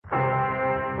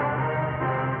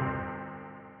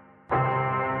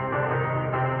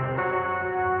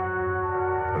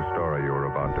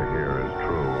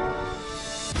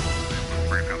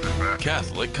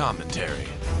Catholic commentary.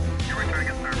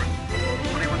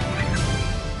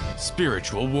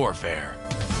 Spiritual warfare.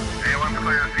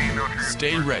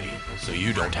 Stay ready so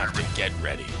you don't have to get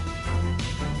ready.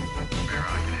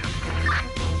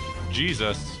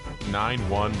 Jesus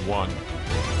 911.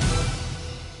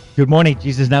 Good morning,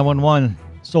 Jesus 911,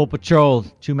 Soul Patrol,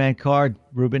 two-man card,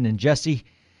 Ruben and Jesse.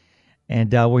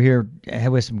 And we're here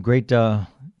with some great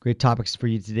topics for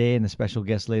you today and a special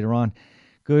guest later on.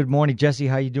 Good morning, Jesse.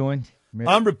 How you doing?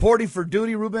 I'm reporting for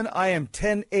duty, Ruben. I am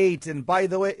 10-8. And by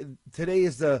the way, today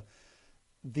is the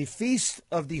Feast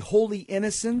of the Holy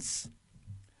Innocents.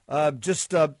 The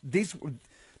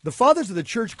fathers of the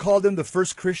church called them the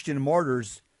first Christian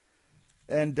martyrs.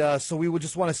 And so we would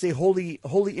just want to say, Holy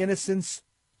Innocents,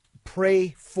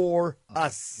 pray for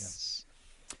us. Yes.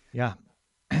 Yeah.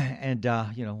 And,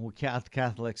 we're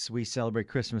Catholics. We celebrate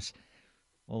Christmas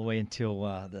all the way until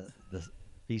the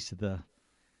Feast of the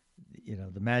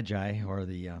Magi, or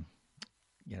the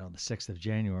 6th of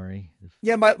January.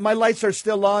 Yeah, my lights are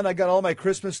still on. I got all my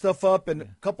Christmas stuff up, and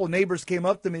a couple of neighbors came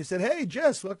up to me and said, "Hey,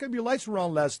 Jess, how come your lights were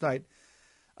on last night?"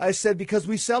 I said, because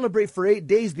we celebrate for 8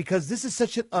 days, because this is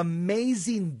such an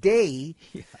amazing day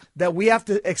that we have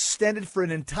to extend it for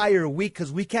an entire week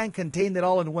because we can't contain it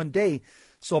all in one day.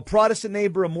 So a Protestant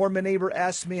neighbor, a Mormon neighbor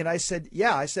asked me, and I said,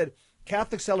 yeah. I said,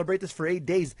 Catholics celebrate this for 8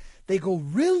 days. They go,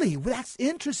 really? Well, that's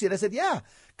interesting. I said, yeah,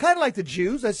 kind of like the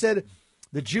Jews. I said,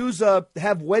 the Jews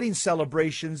have wedding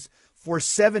celebrations for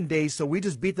 7 days, so we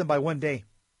just beat them by 1 day.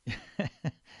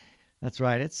 That's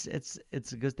right. It's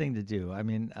a good thing to do. I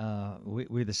mean,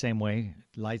 we're the same way.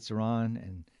 Lights are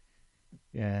on,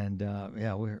 and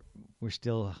we're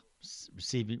still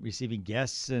receiving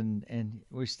guests, and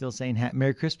we're still saying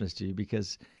Merry Christmas to you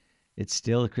because it's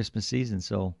still a Christmas season.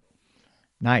 So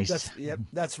nice.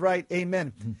 That's right.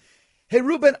 Amen. Mm-hmm. Hey,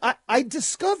 Ruben, I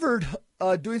discovered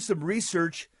doing some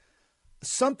research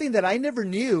something that I never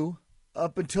knew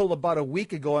up until about a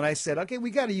week ago, and I said, okay, we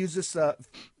got to use this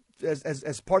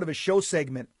as part of a show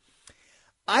segment.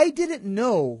 I didn't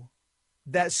know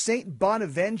that Saint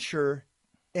Bonaventure,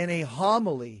 in a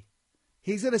homily,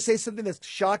 he's going to say something that's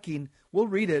shocking. We'll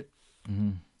read it.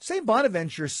 Mm-hmm. Saint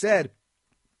Bonaventure said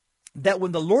that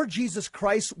when the Lord Jesus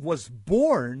Christ was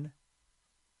born,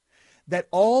 that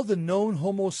all the known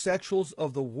homosexuals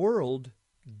of the world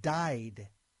died.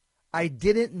 I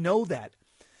didn't know that.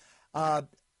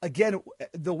 Again,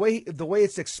 the way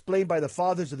it's explained by the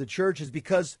fathers of the church is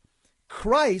because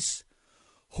Christ,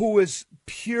 who is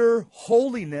pure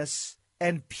holiness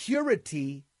and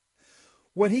purity,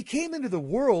 when he came into the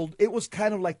world, it was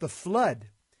kind of like the flood.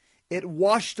 It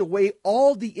washed away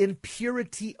all the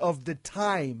impurity of the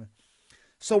time.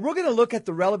 So we're going to look at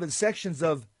the relevant sections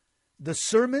of the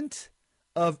sermon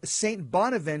of Saint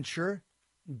Bonaventure.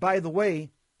 By the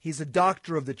way, he's a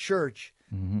doctor of the church.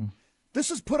 Mm-hmm. This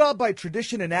was put out by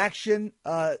Tradition in Action.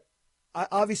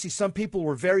 Obviously, some people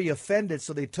were very offended,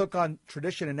 so they took on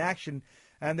Tradition in Action,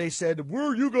 and they said,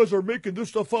 you guys are making this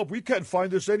stuff up. We can't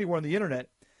find this anywhere on the internet.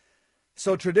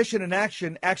 So Tradition in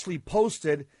Action actually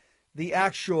posted the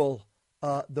actual,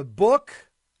 the book,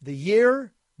 the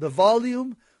year, the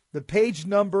volume, the page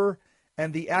number,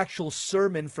 and the actual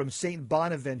sermon from St.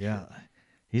 Bonaventure. Yeah,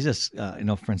 he's a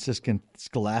Franciscan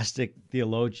scholastic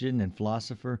theologian and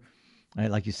philosopher.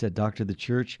 Like you said, doctor of the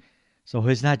church. So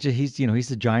he's not just he's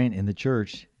the giant in the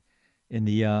church in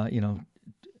the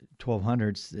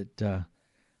 1200s that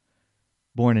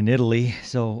born in Italy.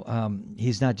 So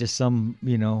he's not just some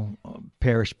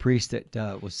parish priest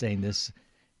that was saying this.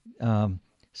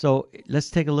 So let's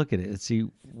take a look at it. Let's see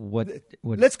what.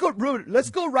 Let's go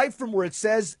right from where it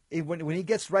says when he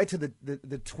gets right to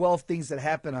the 12 things that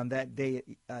happen on that day.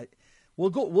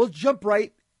 We'll jump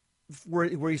right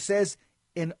where he says,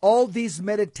 in all these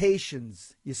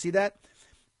meditations, you see that?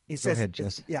 He says, go ahead,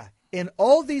 Jess. Yeah. In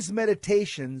all these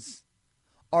meditations,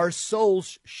 our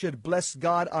souls should bless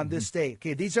God on this day.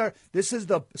 Okay, this is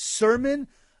the sermon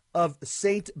of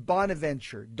Saint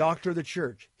Bonaventure, doctor of the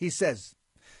church. He says,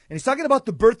 and he's talking about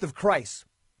the birth of Christ.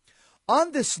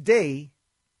 On this day,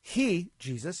 he,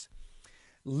 Jesus,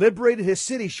 liberated his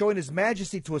city, showing his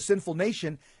majesty to a sinful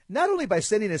nation, not only by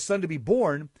sending his son to be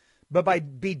born, but by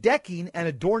bedecking and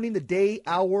adorning the day,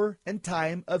 hour, and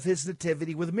time of his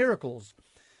nativity with miracles.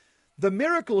 The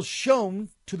miracles shown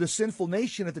to the sinful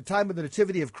nation at the time of the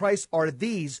nativity of Christ are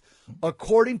these,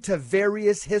 according to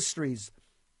various histories.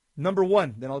 Number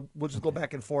one, then we'll just go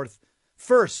back and forth.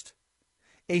 First,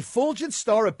 a fulgent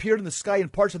star appeared in the sky in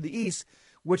parts of the east,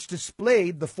 which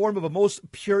displayed the form of a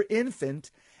most pure infant,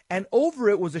 and over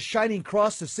it was a shining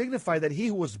cross to signify that he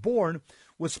who was born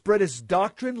would spread his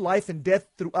doctrine, life, and death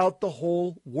throughout the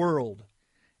whole world.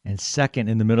 And second,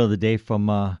 in the middle of the day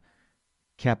from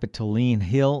Capitoline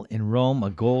Hill in Rome,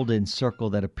 a golden circle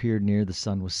that appeared near the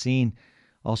sun was seen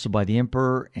also by the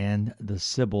emperor and the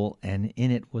Sibyl, and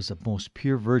in it was a most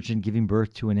pure virgin giving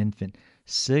birth to an infant,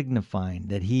 signifying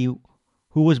that he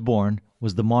who was born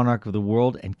was the monarch of the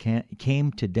world and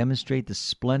came to demonstrate the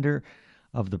splendor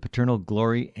of the paternal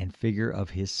glory and figure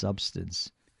of his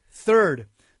substance. Third,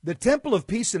 the temple of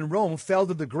peace in Rome fell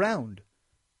to the ground.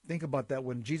 Think about that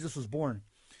when Jesus was born.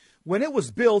 When it was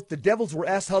built, the devils were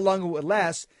asked how long it would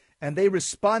last, and they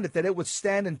responded that it would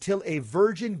stand until a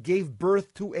virgin gave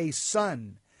birth to a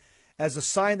son, as a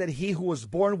sign that he who was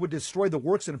born would destroy the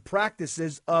works and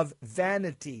practices of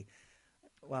vanity.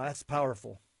 Wow, that's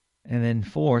powerful. And then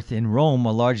fourth, in Rome,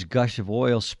 a large gush of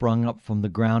oil sprung up from the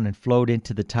ground and flowed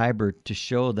into the Tiber to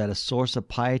show that a source of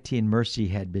piety and mercy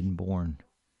had been born.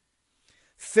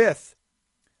 Fifth,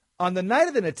 on the night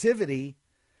of the Nativity,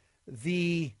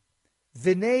 the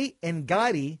Vinae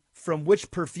Engadi, from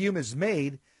which perfume is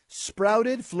made,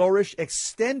 sprouted, flourished,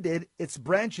 extended its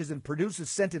branches, and produced a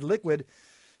scented liquid,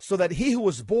 so that he who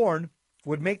was born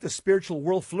would make the spiritual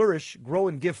world flourish, grow,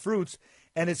 and give fruits,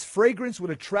 and its fragrance would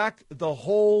attract the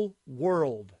whole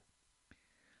world.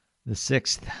 The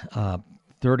sixth,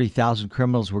 30,000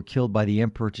 criminals were killed by the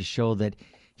emperor to show that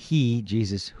he,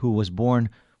 Jesus, who was born,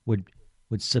 would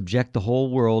subject the whole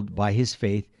world by his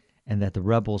faith, and that the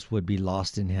rebels would be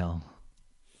lost in hell.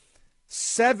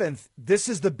 Seventh, this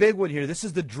is the big one here. This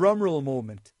is the drum roll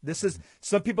moment.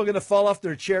 Some people are going to fall off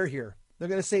their chair here. They're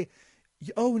going to say,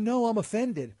 oh no, I'm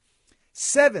offended.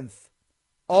 Seventh,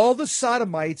 all the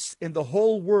sodomites in the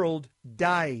whole world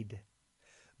died,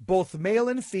 both male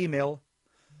and female,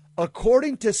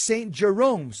 according to St.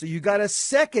 Jerome. So you got a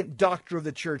second doctor of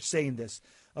the church saying this.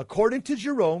 According to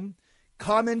Jerome,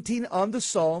 commenting on the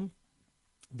psalm,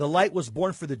 the light was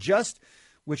born for the just,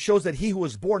 which shows that he who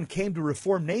was born came to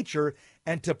reform nature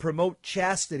and to promote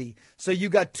chastity. So you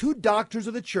got two doctors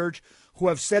of the church who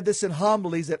have said this in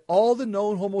homilies, that all the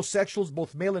known homosexuals,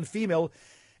 both male and female,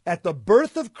 at the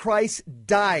birth of Christ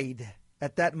died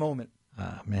at that moment.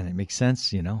 Man, it makes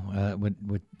sense, what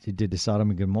he did to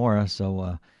Sodom and Gomorrah.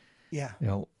 So, yeah,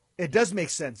 it does make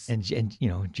sense. And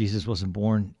Jesus wasn't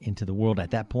born into the world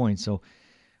at that point. So,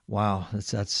 wow,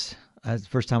 that's the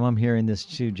first time I'm hearing this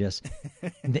too, Jess.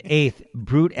 And the eighth,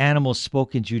 brute animals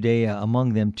spoke in Judea,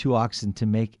 among them 2 oxen, to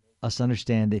make us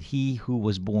understand that he who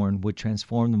was born would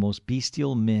transform the most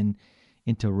bestial men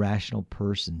into rational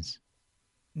persons.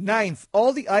 Ninth,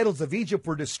 all the idols of Egypt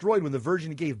were destroyed when the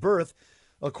virgin gave birth.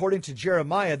 According to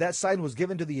Jeremiah, that sign was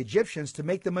given to the Egyptians to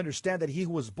make them understand that he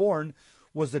who was born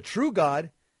was the true God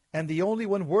and the only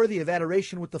one worthy of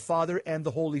adoration with the Father and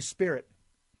the Holy Spirit.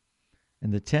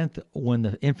 And the 10th, when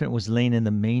the infant was laying in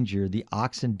the manger, the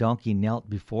ox and donkey knelt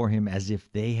before him as if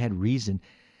they had reason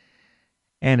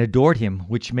and adored him,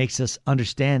 which makes us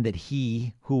understand that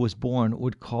he who was born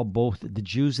would call both the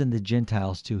Jews and the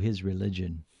Gentiles to his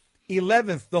religion.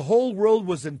 11th, the whole world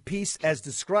was in peace as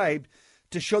described,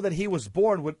 to show that he who was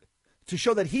born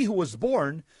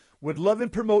would love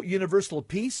and promote universal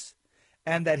peace,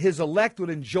 and that his elect would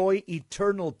enjoy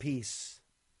eternal peace.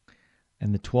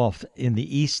 And the 12th, in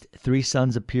the east, 3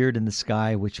 suns appeared in the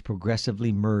sky, which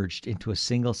progressively merged into a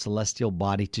single celestial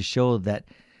body to show that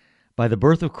by the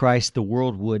birth of Christ, the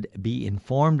world would be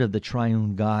informed of the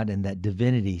triune God, and that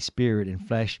divinity, spirit, and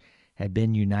flesh had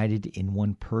been united in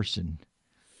one person.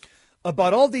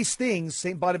 About all these things,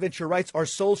 St. Bonaventure writes, our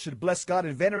souls should bless God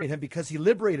and venerate him because he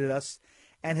liberated us,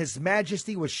 and his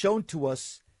majesty was shown to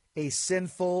us, a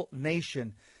sinful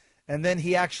nation. And then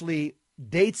he actually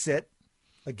dates it.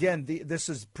 Again, this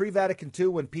is pre-Vatican II,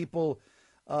 when people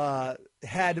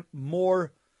had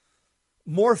more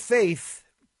faith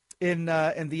in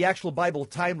the actual Bible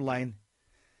timeline.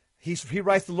 He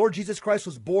writes, the Lord Jesus Christ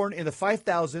was born in the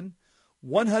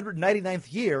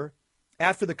 5,199th year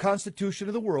after the constitution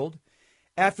of the world,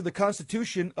 after the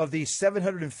constitution of the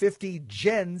 750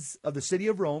 gens of the city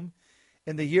of Rome,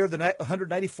 in the year of the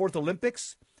 194th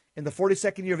Olympics, in the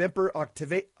 42nd year of Emperor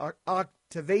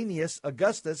Octavianus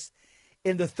Augustus,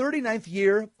 in the 39th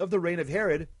year of the reign of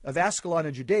Herod of Ascalon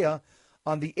in Judea,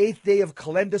 on the 8th day of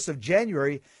Calendus of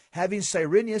January, having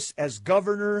Cyrenius as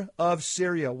governor of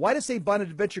Syria. Why does St.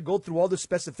 Bonaventure go through all this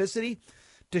specificity?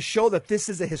 To show that this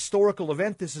is a historical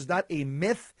event. This is not a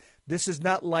myth. This is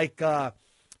not like,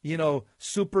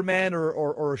 Superman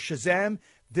or Shazam.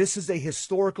 This is a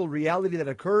historical reality that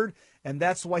occurred, and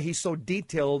that's why he's so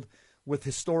detailed with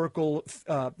historical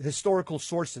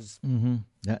sources. Mm-hmm.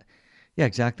 Yeah,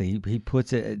 exactly. He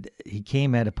puts it. He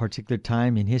came at a particular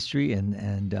time in history,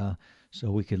 and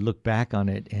so we could look back on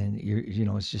it, and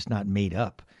it's just not made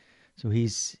up. So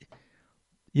he's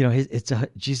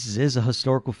Jesus is a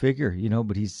historical figure,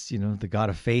 but he's, the God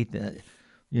of faith.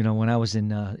 When I was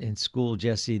in school,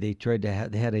 Jesse, they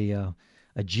had a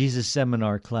Jesus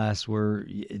seminar class where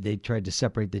they tried to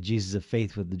separate the Jesus of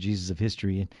faith with the Jesus of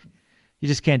history, and you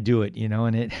just can't do it,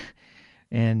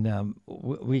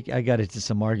 I got into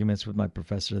some arguments with my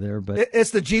professor there, but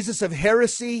it's the Jesus of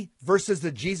heresy versus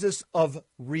the Jesus of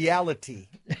reality.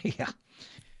 Yeah,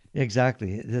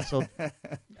 exactly. So,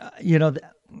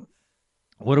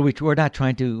 we're not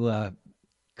trying to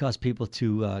cause people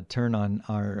to turn on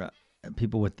our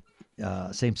people with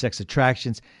same-sex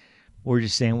attractions. We're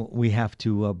just saying we have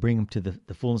to bring them to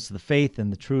the fullness of the faith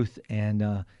and the truth. And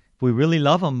if we really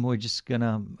love them, we're just going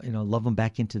to, love them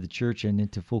back into the church and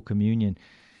into full communion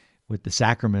with the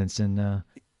sacraments. And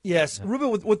yes,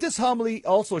 Ruben, what this homily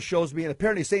also shows me, and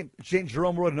apparently St.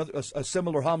 Jerome wrote a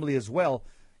similar homily as well,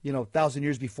 1,000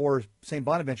 years before St.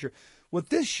 Bonaventure.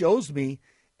 What this shows me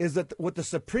is that what the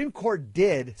Supreme Court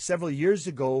did several years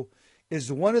ago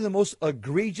is one of the most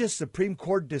egregious Supreme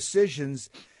Court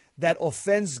decisions that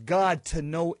offends God to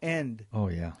no end. Oh,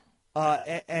 yeah.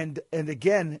 And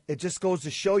again, it just goes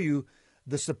to show you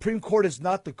the Supreme Court is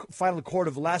not the final court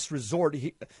of last resort.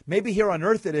 Maybe here on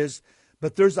earth it is,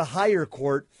 but there's a higher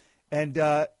court. And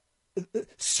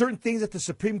certain things that the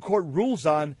Supreme Court rules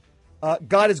on,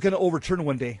 God is going to overturn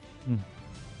one day.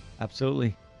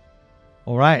 Absolutely.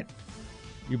 All right.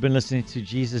 You've been listening to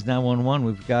Jesus 911.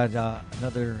 We've got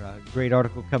another great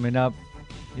article coming up.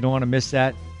 You don't want to miss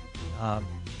that.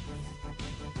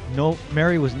 No,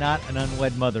 Mary was not an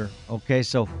unwed mother. Okay,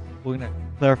 so we're going to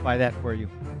clarify that for you.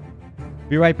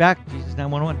 Be right back. Jesus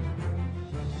 911.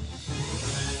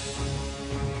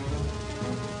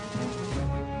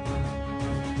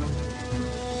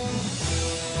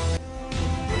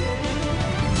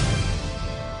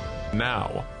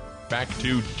 Now, back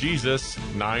to Jesus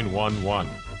 911.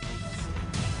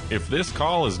 If this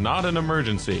call is not an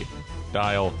emergency,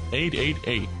 dial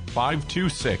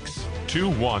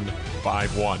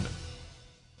 888-526-2151.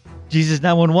 Jesus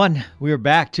 911. We are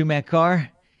back, Two-Man Car.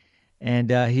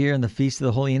 And here in the Feast of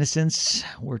the Holy Innocents,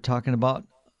 we're talking about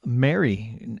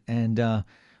Mary. And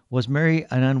was Mary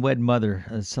an unwed mother?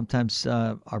 Sometimes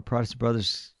our Protestant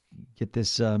brothers get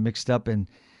this mixed up. And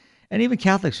even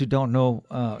Catholics who don't know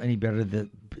any better, that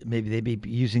maybe they be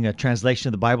using a translation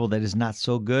of the Bible that is not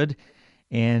so good,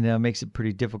 and makes it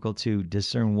pretty difficult to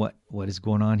discern what is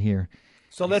going on here.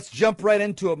 So let's jump right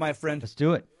into it, my friend. Let's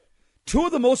do it. Two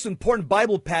of the most important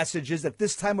Bible passages at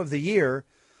this time of the year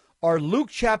are Luke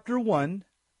chapter 1,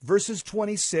 verses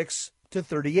 26 to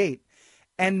 38,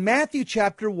 and Matthew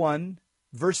chapter 1,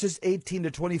 verses 18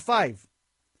 to 25.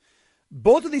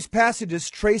 Both of these passages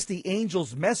trace the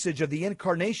angel's message of the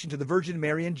incarnation to the Virgin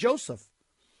Mary and Joseph.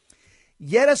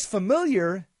 Yet as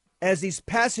familiar as these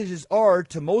passages are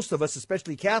to most of us,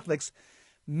 especially Catholics,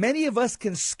 many of us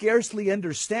can scarcely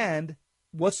understand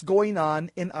what's going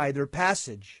on in either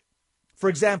passage. For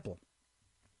example,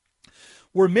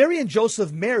 were Mary and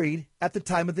Joseph married at the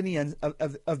time of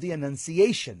the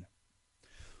Annunciation?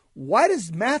 Why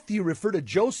does Matthew refer to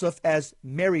Joseph as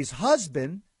Mary's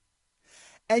husband,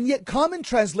 and yet common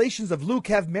translations of Luke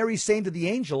have Mary saying to the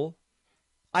angel,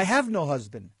 "I have no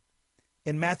husband,"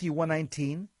 in Matthew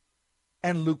 1:19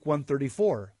 and Luke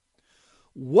 1:34?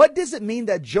 What does it mean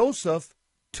that Joseph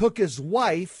took his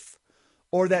wife,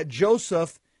 or that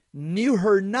Joseph knew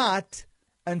her not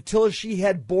until she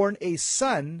had borne a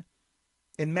son,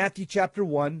 in Matthew chapter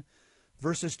 1,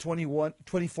 verses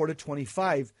 24 to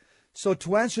 25? So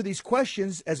to answer these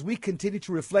questions, as we continue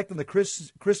to reflect on the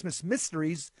Christmas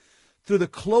mysteries through the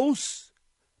close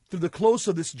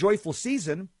of this joyful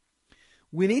season,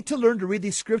 we need to learn to read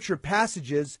these scripture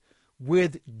passages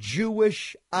with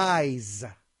Jewish eyes.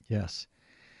 Yes.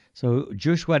 So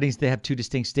Jewish weddings, they have two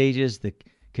distinct stages, the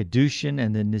Kedushin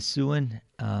and the Nisuin.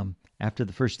 After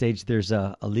the first stage, there's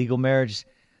a legal marriage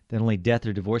that only death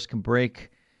or divorce can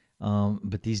break.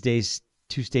 But these days,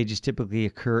 two stages typically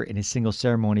occur in a single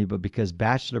ceremony. But because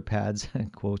bachelor pads,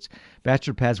 quotes,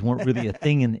 bachelor pads weren't really a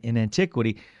thing in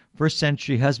antiquity, first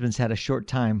century husbands had a short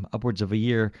time, upwards of a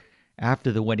year,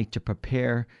 after the wedding to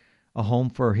prepare a home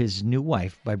for his new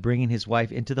wife by bringing his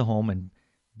wife into the home and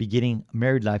beginning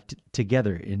married life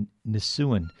together in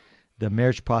Nisuin. The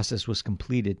marriage process was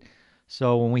completed.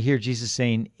 So when we hear Jesus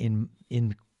saying, in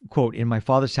quote, "In my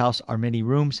Father's house are many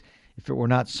rooms. If it were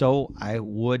not so, I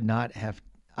would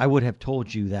have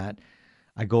told you that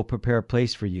I go prepare a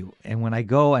place for you. And when I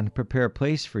go and prepare a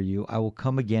place for you, I will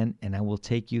come again and I will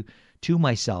take you to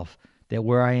myself, that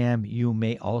where I am, you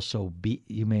may also be.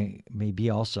 You may be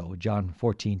also." John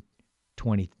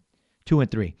 14:22 and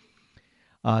 3.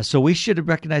 So we should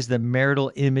recognize the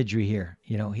marital imagery here.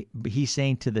 He's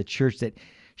saying to the church that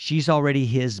she's already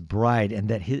his bride, and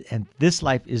that this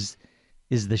life is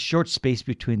the short space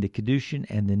between the Kedushin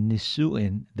and the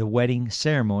Nisuin, the wedding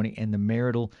ceremony, and the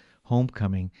marital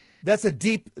homecoming. That's a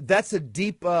deep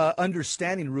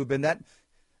understanding, Reuben.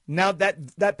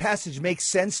 That passage makes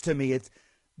sense to me. It's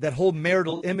that whole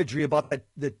marital imagery about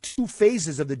the two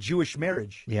phases of the Jewish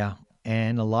marriage. Yeah,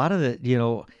 and a lot of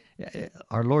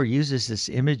our Lord uses this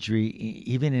imagery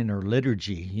even in our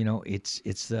liturgy.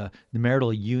 It's the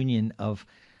marital union of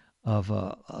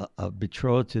a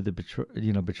betrothed to the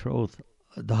betrothed,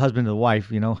 the husband and the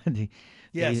wife.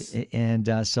 Yes,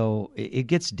 and so it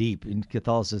gets deep in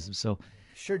Catholicism. So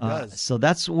sure does. So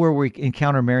that's where we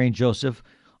encounter Mary and Joseph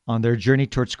on their journey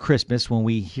towards Christmas. When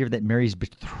we hear that Mary's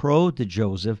betrothed to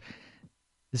Joseph,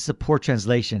 this is a poor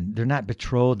translation. They're not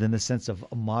betrothed in the sense of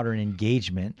a modern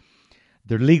engagement.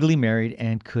 They're legally married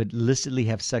and could illicitly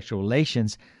have sexual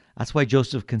relations. That's why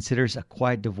Joseph considers a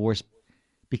quiet divorce,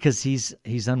 because he's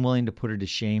unwilling to put her to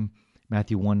shame.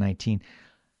 Matthew 1:19.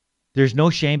 There's no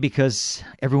shame because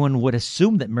everyone would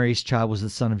assume that Mary's child was the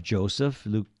son of Joseph,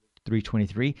 Luke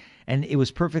 3:23, and it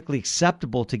was perfectly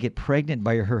acceptable to get pregnant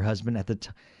by her husband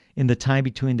in the time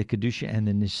between the Kedusha and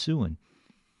the Nisuin.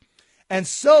 And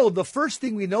so the first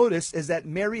thing we notice is that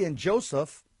Mary and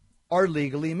Joseph are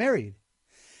legally married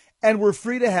and were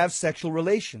free to have sexual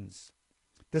relations.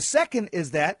 The second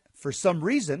is that, for some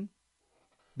reason,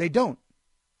 they don't.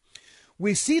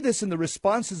 We see this in the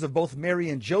responses of both Mary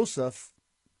and Joseph.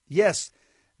 Yes,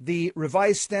 the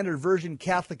Revised Standard Version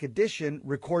Catholic Edition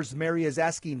records Mary as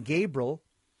asking Gabriel,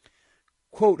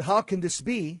 quote, "How can this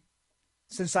be,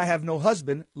 since I have no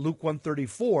husband?" Luke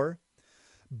 1:34.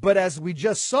 But as we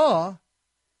just saw,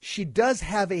 she does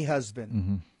have a husband.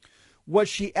 Mm-hmm. What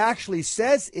she actually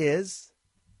says is,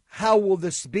 "How will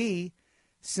this be,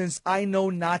 since I know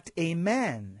not a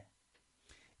man?"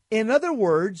 In other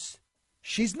words,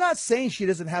 she's not saying she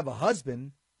doesn't have a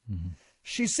husband. Mm-hmm.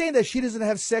 She's saying that she doesn't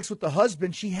have sex with the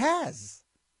husband she has.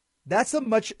 That's a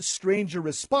much stranger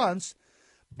response,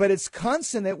 but it's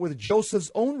consonant with Joseph's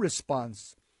own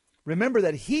response. Remember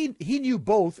that he knew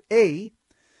both, A,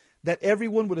 that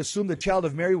everyone would assume the child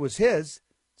of Mary was his,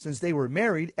 since they were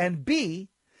married, and B,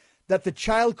 that the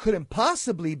child couldn't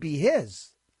possibly be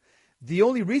his. The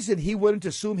only reason he wouldn't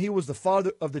assume he was the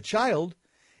father of the child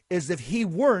is if he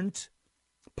weren't,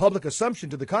 public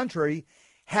assumption to the contrary,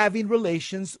 having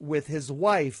relations with his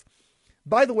wife.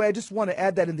 By the way, I just want to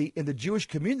add that in the Jewish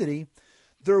community,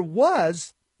 there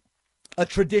was a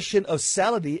tradition of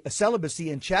celibacy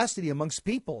and chastity amongst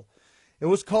people. It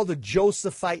was called the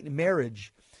Josephite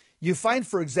marriage. You find,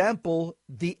 for example,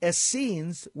 the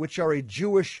Essenes, which are a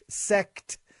Jewish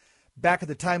sect back at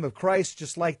the time of Christ,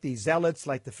 just like the Zealots,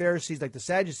 like the Pharisees, like the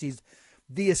Sadducees.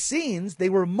 The Essenes, they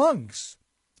were monks.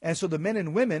 And so the men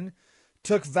and women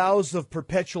took vows of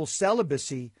perpetual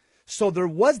celibacy. So there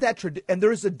was that and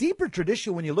there is a deeper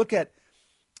tradition when you look at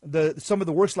some of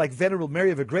the works like Venerable Mary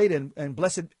of Agreda and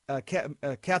Blessed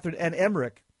Catherine Ann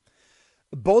Emmerich.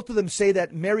 Both of them say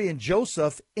that Mary and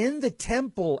Joseph, in the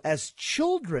temple as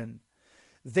children,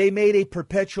 they made a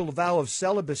perpetual vow of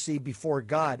celibacy before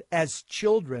God as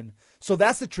children. So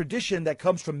that's the tradition that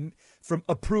comes from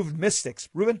approved mystics.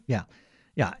 Reuben?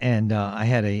 Yeah, and I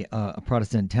had a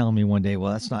Protestant telling me one day,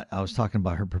 well, that's not, I was talking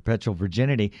about her perpetual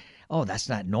virginity. Oh, that's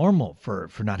not normal for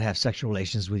not have sexual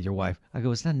relations with your wife. I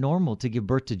go, it's not normal to give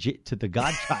birth to the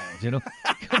Godchild,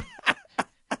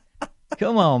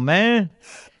 Come on, man.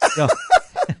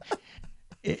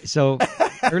 So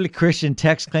early Christian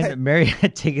texts claim that Mary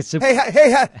had taken some...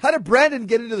 Hey, how did Brandon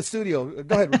get into the studio?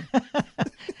 Go ahead.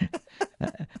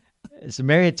 So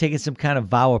Mary had taken some kind of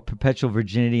vow of perpetual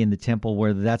virginity in the temple.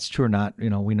 Whether that's true or not,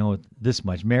 we know this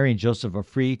much. Mary and Joseph are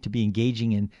free to be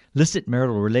engaging in illicit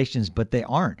marital relations, but they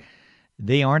aren't.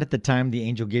 They aren't at the time the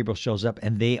angel Gabriel shows up,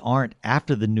 and they aren't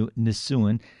after the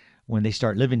Nisuin when they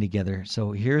start living together.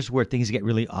 So here's where things get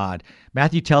really odd.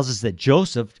 Matthew tells us that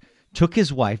Joseph took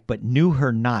his wife, but knew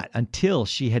her not until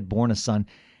she had borne a son,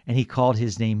 and he called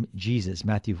his name Jesus.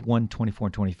 Matthew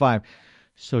 1:24-25.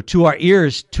 So to our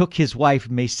ears, took his wife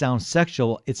may sound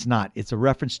sexual. It's not. It's a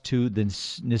reference to the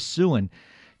Nisuin.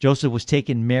 Joseph was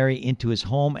taking Mary into his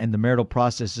home, and the marital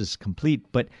process is complete,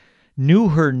 but knew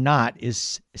her not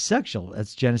is sexual.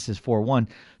 That's Genesis 4:1.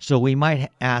 So we might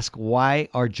ask, why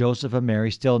are Joseph and Mary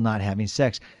still not having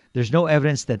sex? There's no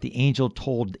evidence that the angel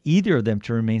told either of them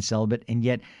to remain celibate, and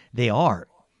yet they are,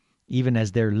 even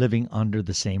as they're living under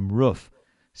the same roof.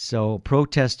 So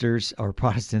protesters or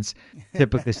Protestants,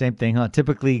 typically same thing,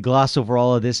 typically gloss over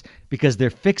all of this because they're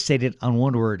fixated on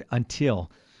one word, until.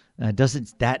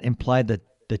 Doesn't that imply that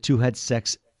the two had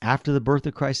sex after the birth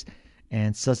of Christ.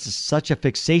 And such a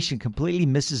fixation completely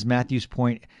misses Matthew's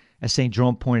point. As St.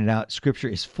 Jerome pointed out, Scripture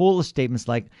is full of statements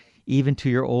like, even to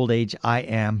your old age, I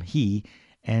am he,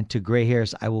 and to gray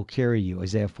hairs, I will carry you,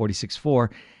 Isaiah 46:4.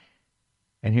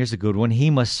 And here's a good one. He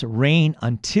must reign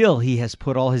until he has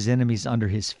put all his enemies under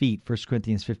his feet, 1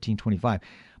 Corinthians 15:25.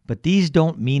 But these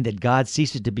don't mean that God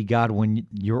ceases to be God when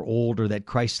you're old, or that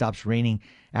Christ stops reigning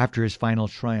after his final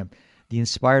triumph. The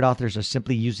inspired authors are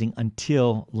simply using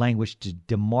until language to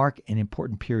demark an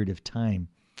important period of time.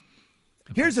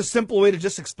 Here's a simple way to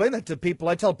just explain that to people.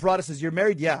 I tell Protestants, you're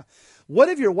married? Yeah. What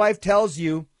if your wife tells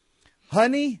you,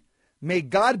 honey, may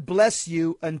God bless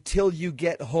you until you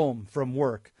get home from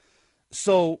work?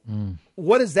 So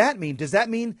what does that mean? Does that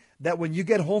mean that when you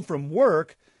get home from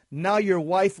work, now your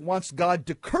wife wants God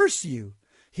to curse you?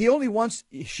 She only wants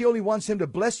him to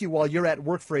bless you while you're at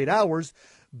work for 8 hours,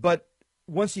 but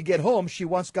once you get home, she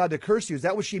wants God to curse you. Is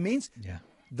that what she means? Yeah.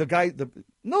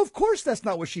 No, of course that's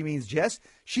not what she means, Jess.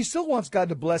 She still wants God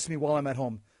to bless me while I'm at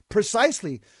home.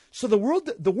 Precisely. So the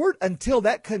word until,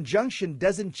 that conjunction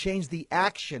doesn't change the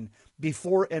action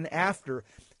before and after.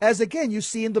 As again, you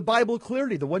see in the Bible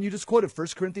clearly, the one you just quoted, 1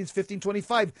 Corinthians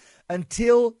 15:25,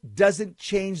 until doesn't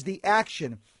change the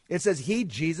action. It says he,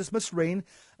 Jesus, must reign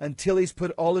until he's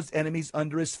put all his enemies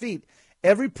under his feet.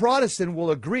 Every Protestant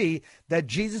will agree that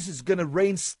Jesus is going to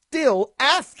reign still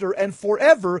after and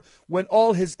forever when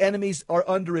all his enemies are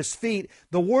under his feet.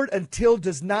 The word until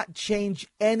does not change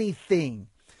anything.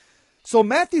 So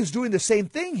Matthew's doing the same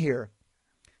thing here.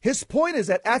 His point is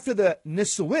that after the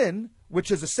Nisuin,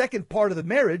 which is the second part of the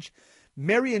marriage,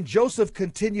 Mary and Joseph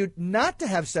continued not to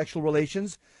have sexual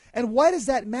relations. And why does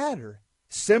that matter?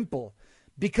 Simple.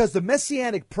 Because the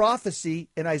messianic prophecy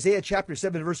in Isaiah chapter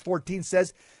 7, verse 14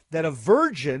 says that a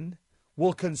virgin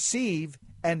will conceive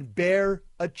and bear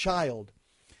a child.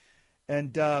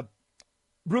 And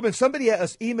Ruben, somebody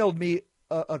has emailed me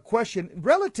a question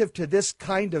relative to this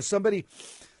kind of somebody.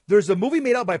 There's a movie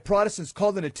made out by Protestants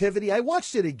called The Nativity. I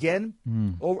watched it again.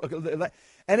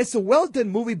 And it's a well-done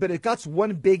movie, but it got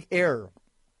one big error.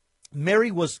 Mary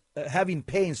was having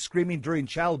pain, screaming during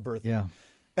childbirth. Yeah.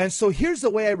 And so here's the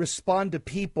way I respond to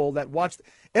people that watch.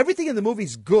 Everything in the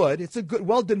movie's good. It's a good,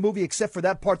 well-done movie, except for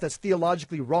that part that's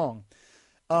theologically wrong.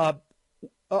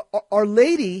 Our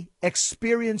Lady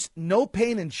experienced no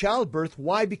pain in childbirth.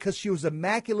 Why? Because she was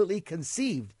immaculately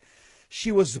conceived.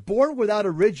 She was born without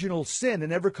original sin and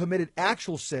never committed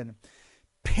actual sin.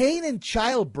 Pain in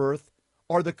childbirth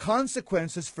are the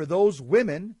consequences for those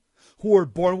women who were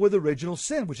born with original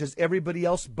sin, which is everybody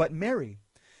else but Mary.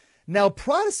 Now,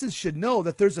 Protestants should know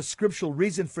that there's a scriptural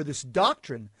reason for this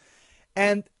doctrine.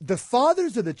 And the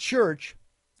fathers of the church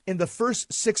in the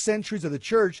first 6 centuries of the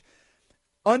church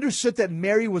understood that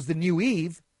Mary was the new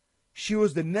Eve. She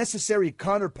was the necessary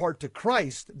counterpart to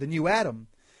Christ, the new Adam.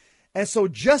 And so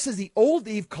just as the old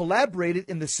Eve collaborated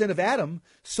in the sin of Adam,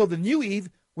 so the new Eve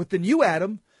with the new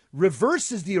Adam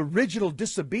reverses the original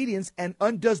disobedience and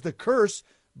undoes the curse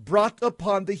brought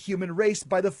upon the human race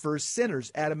by the first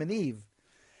sinners, Adam and Eve.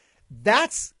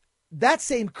 That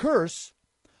same curse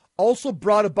also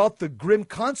brought about the grim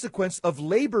consequence of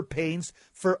labor pains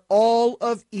for all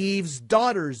of Eve's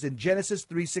daughters in Genesis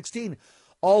 3:16.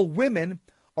 All women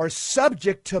are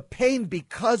subject to pain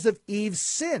because of Eve's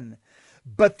sin.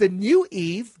 But the new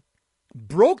Eve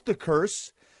broke the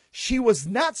curse. She was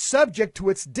not subject to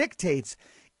its dictates.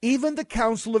 Even the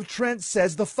Council of Trent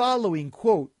says the following,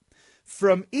 quote,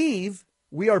 "From Eve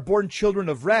we are born children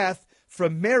of wrath.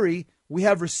 From Mary we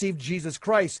have received Jesus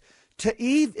Christ. To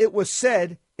Eve it was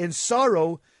said, in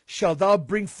sorrow shalt thou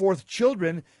bring forth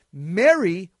children.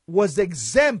 Mary was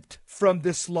exempt from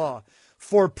this law.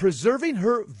 For preserving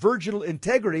her virginal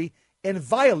integrity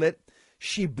inviolate,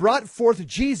 she brought forth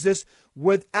Jesus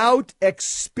without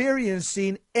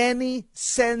experiencing any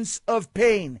sense of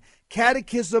pain."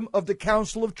 Catechism of the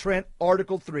Council of Trent,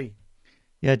 Article 3.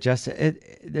 Yeah, Justin,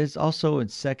 there's also in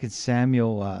 2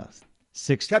 Samuel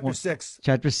 6.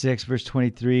 Chapter 6, verse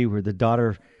 23, where the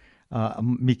daughter,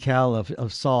 Michal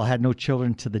of Saul, had no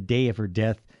children to the day of her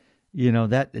death. You know,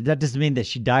 that doesn't mean that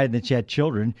she died and that she had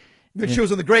children. But she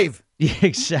was in the grave. Yeah,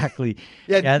 exactly.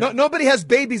 Yeah, nobody has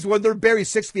babies when they're buried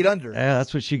 6 feet under. Yeah,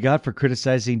 that's what she got for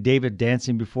criticizing David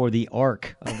dancing before the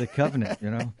Ark of the Covenant, you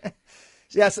know.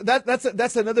 Yes,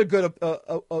 that's another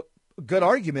good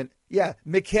argument. Yeah,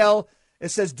 Michal, it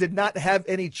says, did not have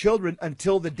any children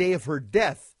until the day of her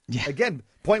death. Yeah. Again,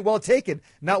 point well taken.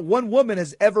 Not one woman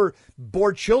has ever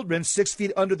bore children 6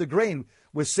 feet under the grain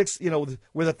with with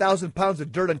 1,000 pounds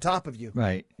of dirt on top of you.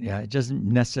 Right. Yeah. It doesn't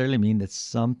necessarily mean that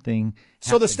something.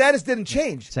 So the status didn't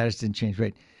change. Status didn't change.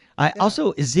 Right.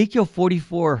 Also, Ezekiel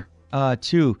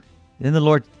 44:2. Then the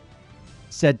Lord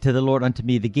said to the Lord unto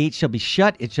me, the gate shall be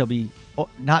shut, it shall be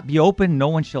not be open, no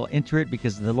one shall enter it,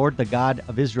 because the Lord the God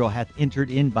of Israel hath entered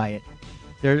in by it.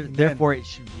 Therefore it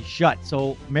should be shut.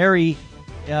 So Mary,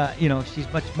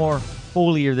 she's much more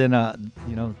holier than than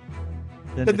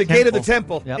the gate of the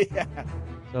temple. Yep. Yeah.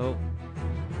 So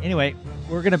anyway,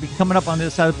 we're going to be coming up on the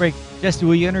other side of the break. Jesse,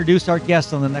 will you introduce our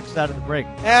guest on the next side of the break?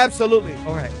 Absolutely.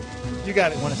 All right. You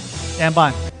got it. Want to stand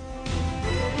by.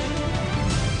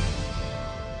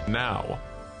 Now,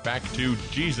 back to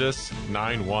Jesus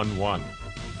 911.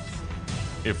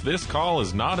 If this call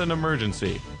is not an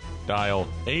emergency, dial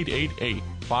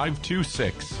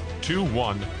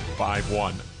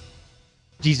 888-526-2151.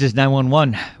 Jesus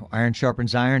 911. Iron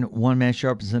sharpens iron. One man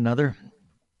sharpens another.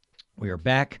 We are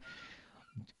back.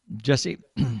 Jesse.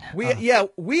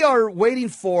 We are waiting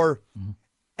for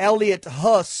Elliot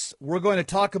Huss. We're going to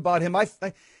talk about him.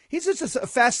 He's just a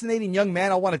fascinating young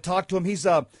man. I want to talk to him. He's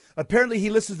apparently he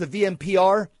listens to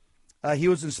VMPR. He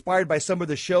was inspired by some of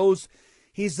the shows.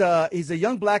 He's a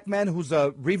young black man who's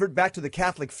revert back to the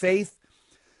Catholic faith,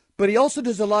 but he also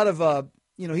does a lot of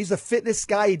he's a fitness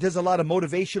guy. He does a lot of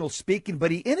motivational speaking,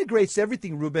 but he integrates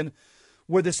everything, Ruben,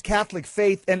 with this Catholic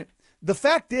faith. And the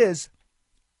fact is,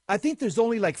 I think there's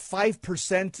only like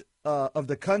 5% of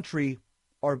the country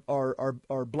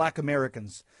are black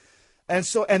Americans.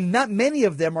 And not many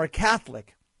of them are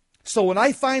Catholic. So when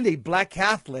I find a black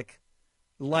Catholic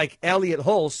like Elliot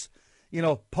Hulse,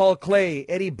 Paul Clay,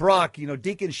 Eddie Brock,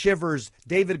 Deacon Shivers,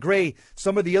 David Gray,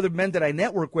 some of the other men that I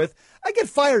network with, I get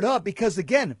fired up because,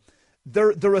 again,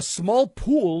 they're a small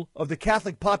pool of the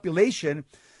Catholic population.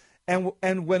 And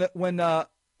when a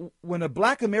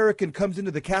black American comes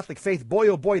into the Catholic faith, boy,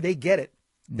 oh boy, they get it.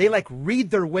 They read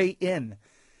their way in.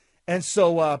 And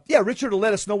so, Richard will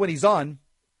let us know when he's on.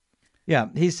 Yeah,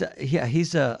 he's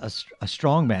a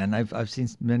strong man. I've seen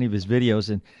many of his videos,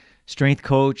 and strength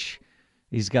coach.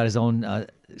 He's got his own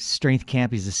strength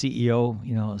camp. He's a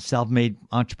CEO, self-made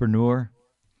entrepreneur.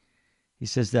 He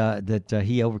says that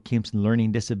he overcame some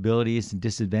learning disabilities and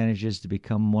disadvantages to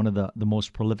become one of the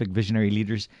most prolific visionary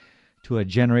leaders to a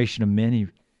generation of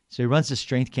men. So he runs a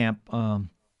strength camp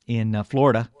in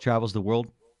Florida, travels the world,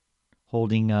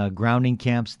 holding grounding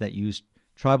camps that use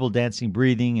tribal dancing,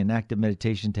 breathing, and active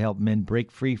meditation to help men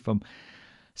break free from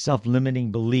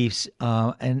self-limiting beliefs.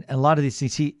 And a lot of these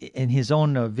things, in his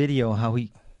own video, how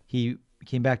he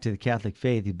came back to the Catholic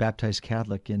faith, he baptized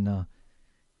Catholic, and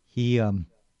he's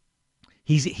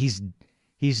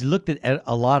looked at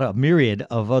a myriad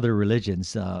of other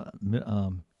religions,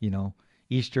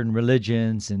 Eastern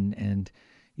religions, and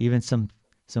even some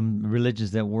religions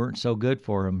that weren't so good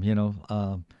for him,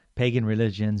 pagan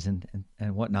religions and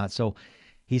whatnot. So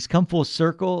he's come full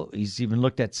circle. He's even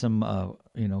looked at some,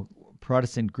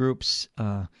 Protestant groups.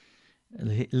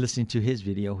 Listening to his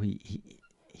video,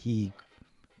 he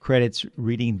credits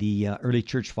reading the early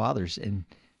church fathers and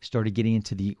started getting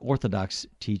into the Orthodox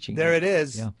teaching. There it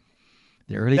is. Yeah,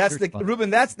 the early. Ruben.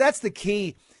 That's the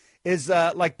key. Is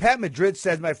like Pat Madrid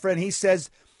says, my friend. He says,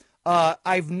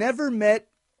 I've never met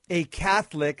a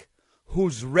Catholic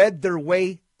who's read their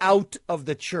way out of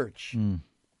the church.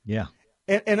 Yeah.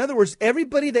 In other words,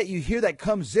 everybody that you hear that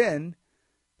comes in,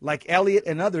 like Elliot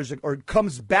and others, or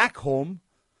comes back home,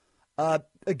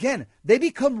 again, they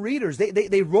become readers.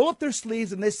 They roll up their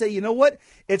sleeves and they say, you know what?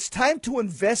 It's time to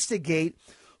investigate.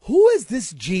 Who is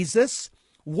this Jesus?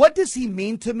 What does he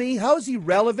mean to me? How is he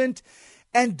relevant?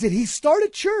 And did he start a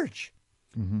church?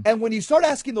 Mm-hmm. And when you start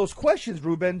asking those questions,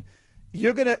 Ruben,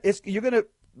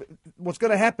 what's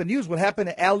gonna happen to you is what happened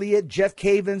to Elliot, Jeff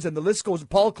Cavins, and the list goes,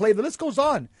 Paul Clay, the list goes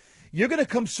on. You're gonna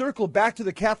come circle back to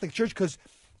the Catholic Church because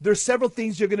there's several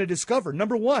things you're gonna discover.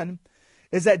 Number one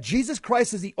is that Jesus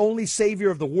Christ is the only Savior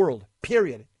of the world,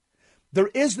 period.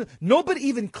 Nobody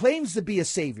even claims to be a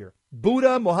Savior.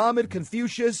 Buddha, Muhammad,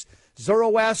 Confucius,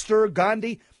 Zoroaster,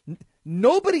 Gandhi,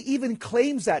 nobody even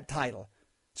claims that title.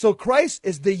 So Christ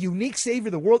is the unique Savior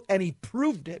of the world, and he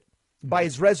proved it by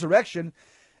his resurrection.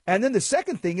 And then the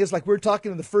second thing is, like we were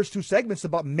talking in the first two segments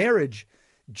about marriage,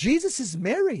 Jesus is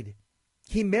married.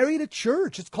 He married a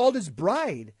church. It's called his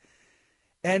bride.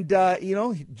 And,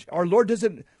 our Lord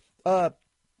doesn't,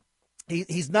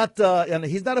 he's not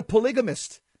a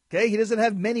polygamist. Okay. He doesn't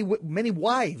have many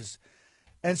wives.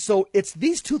 And so it's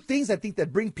these two things, I think,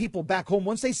 that bring people back home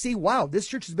once they see, wow, this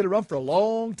church has been around for a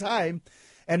long time.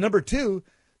 And number two,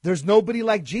 there's nobody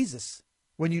like Jesus.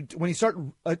 When you start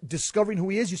discovering who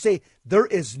he is, you say, there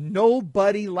is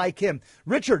nobody like him.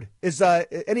 Richard, is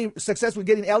any success with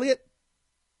getting Elliot?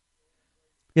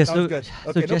 Yeah, Sounds good.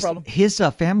 Okay, no Jesse, problem. his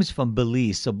family's from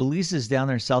Belize. So Belize is down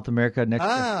there in South America next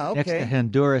to Okay.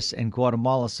 Honduras and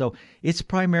Guatemala. So it's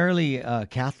primarily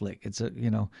Catholic. It's it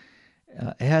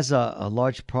has a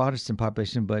large Protestant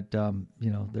population, but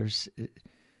there's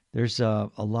a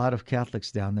lot of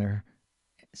Catholics down there.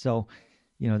 So,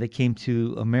 they came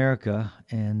to America,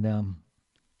 and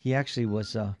he actually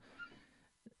was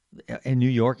in New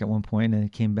York at one point, and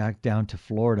came back down to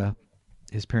Florida.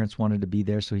 His parents wanted to be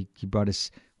there, so he brought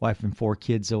his wife and 4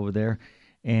 kids over there.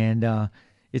 And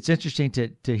it's interesting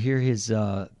to hear his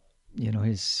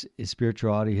his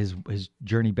spirituality, his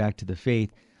journey back to the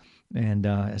faith. And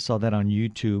I saw that on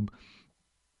YouTube.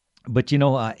 But he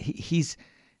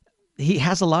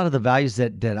has a lot of the values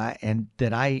that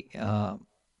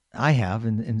I have.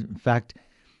 And in fact,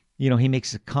 he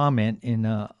makes a comment in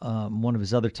one of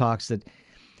his other talks that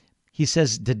he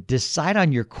says to decide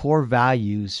on your core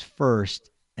values first,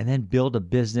 and then build a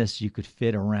business you could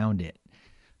fit around it.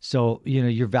 So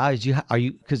your values, are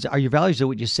your values are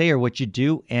what you say or what you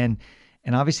do, and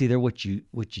obviously they're what you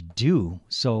do.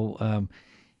 So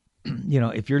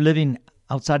if you're living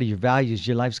outside of your values,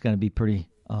 your life's going to be pretty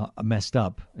messed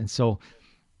up. And so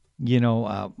he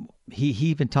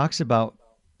even talks about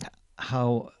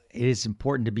how it is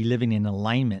important to be living in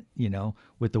alignment,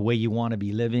 with the way you want to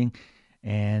be living.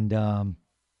 And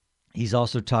he's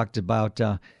also talked about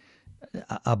a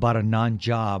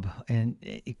non-job, and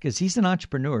because he's an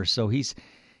entrepreneur, so he's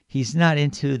not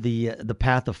into the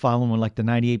path of following like the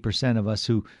 98% of us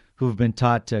who've been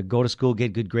taught to go to school,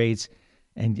 get good grades,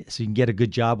 and so you can get a good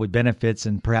job with benefits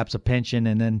and perhaps a pension,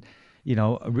 and then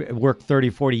work 30,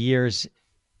 40 years,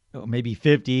 maybe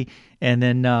 50, and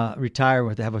then retire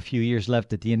with have a few years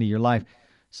left at the end of your life.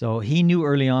 So he knew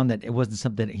early on that it wasn't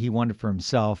something that he wanted for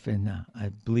himself, and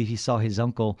I believe he saw his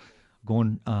uncle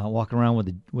walking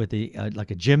around with a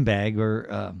like a gym bag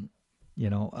or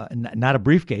not a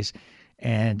briefcase,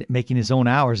 and making his own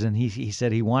hours, and he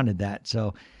said he wanted that.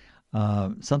 So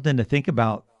something to think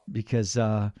about, because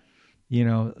a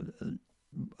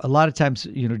lot of times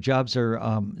jobs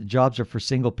are for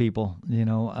single people.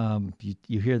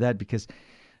 You hear that because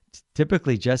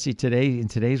typically, Jesse, in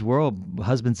today's world,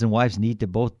 husbands and wives need to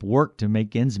both work to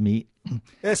make ends meet.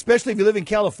 Especially if you live in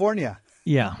California.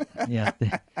 Yeah.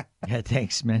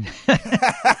 Thanks, man.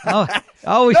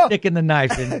 Always sticking the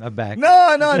knife in my back.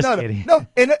 No.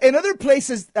 In other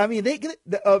places, I mean, they get.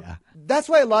 That's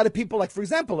why a lot of people, like for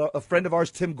example, a friend of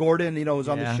ours, Tim Gordon, was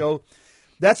on the show.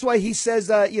 That's why he says,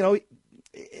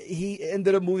 he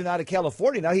ended up moving out of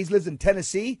California. Now he lives in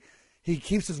Tennessee. He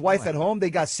keeps his wife at home. They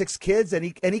got 6 kids, and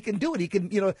he can do it. He can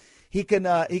he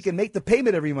can make the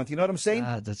payment every month. You know what I'm saying?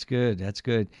 That's good. That's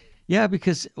good. Yeah,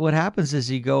 because what happens is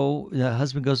the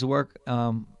husband goes to work,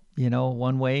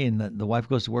 one way, and the wife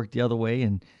goes to work the other way,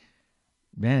 and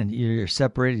man, you're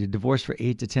separated. You're divorced for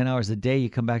 8 to 10 hours a day. You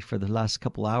come back for the last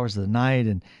couple hours of the night,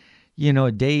 and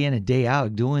a day in, a day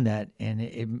out doing that, and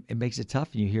it makes it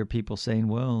tough. And you hear people saying,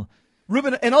 "Well."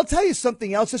 Ruben, and I'll tell you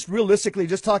something else, just realistically,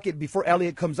 just talking before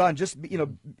Elliot comes on, just,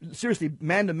 seriously,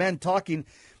 man-to-man talking.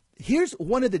 Here's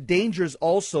one of the dangers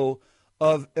also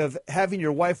of having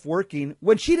your wife working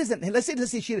when she doesn't, let's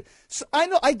say she, I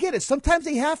know, I get it. Sometimes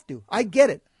they have to. I get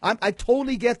it. I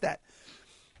totally get that.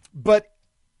 But,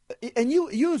 and you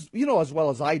know as well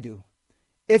as I do,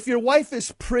 if your wife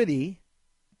is pretty,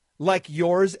 like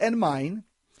yours and mine,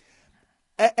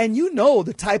 and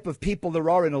the type of people there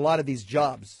are in a lot of these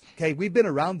jobs. Okay, we've been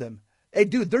around them. Hey,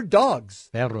 dude, they're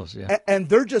dogs. Perros, yeah. And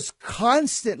they're just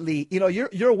constantly,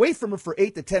 you're away from them for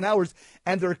 8 to 10 hours,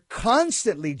 and they're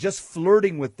constantly just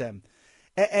flirting with them.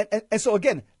 And so,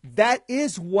 again, that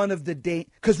is one of the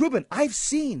because, Ruben, I've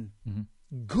seen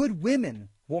good women,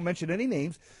 won't mention any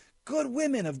names, good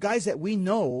women of guys that we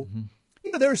know,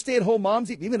 they're stay-at-home moms,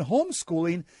 even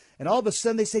homeschooling, and all of a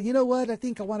sudden they say, you know what, I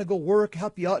think I want to go work,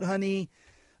 help you out, honey.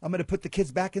 I'm going to put the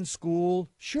kids back in school.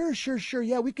 Sure.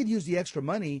 Yeah, we could use the extra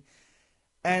money.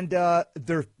 And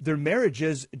their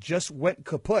marriages just went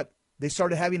kaput. They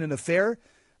started having an affair.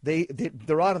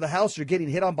 They're out of the house. They're getting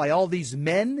hit on by all these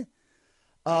men.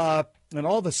 And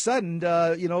all of a sudden,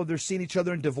 they're seeing each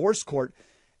other in divorce court.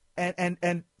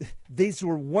 And these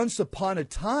were once upon a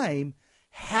time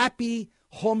happy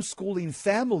homeschooling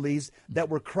families that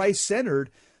were Christ-centered.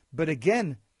 But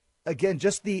again,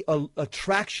 just the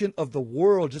attraction of the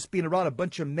world, just being around a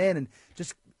bunch of men, and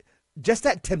just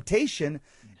that temptation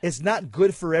is not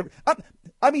good for every.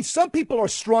 I mean, some people are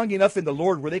strong enough in the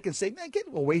Lord where they can say, "Man, get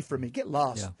away from me, get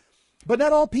lost." Yeah. But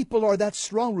not all people are that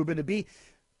strong, Ruben, to be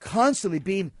constantly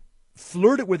being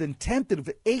flirted with and tempted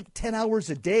for 8, 10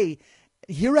 hours a day,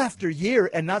 year after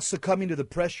year, and not succumbing to the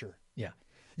pressure. Yeah.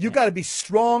 You got to be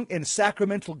strong in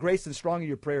sacramental grace and strong in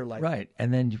your prayer life. Right.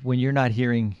 And then when you're not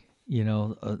hearing,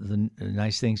 the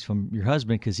nice things from your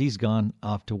husband because he's gone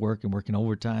off to work and working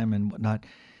overtime and whatnot,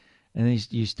 and then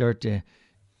you start to,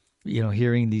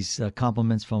 hearing these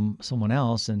compliments from someone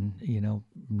else, and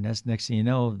next thing you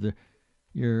know,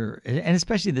 and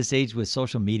especially this age with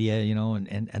social media,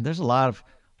 and there's a lot of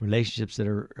relationships that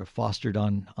are fostered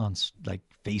on like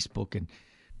Facebook, and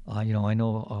I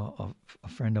know a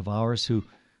friend of ours who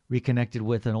reconnected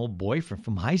with an old boyfriend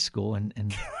from high school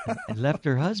and left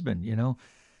her husband, and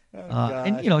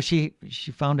she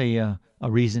found a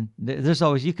reason. There's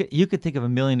always you could think of a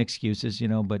million excuses,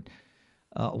 but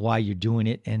why you're doing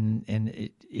it,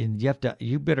 and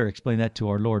you better explain that to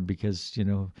our Lord, because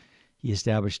He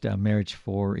established marriage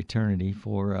for eternity,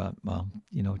 for not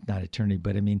eternity,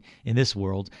 but I mean in this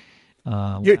world.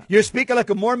 You're speaking like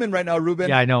a Mormon right now, Ruben.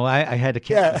 Yeah, I know. I had to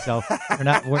catch myself. We're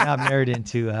not married in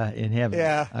heaven.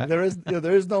 Yeah,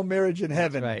 there is no marriage in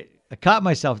heaven. Right. I caught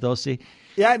myself though. See.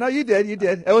 Yeah, no, you did.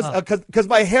 It was because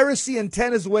my heresy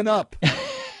antennas went up.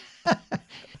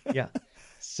 Yeah.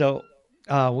 So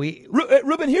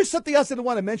Ruben, here's something else that I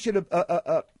want to mention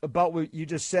about what you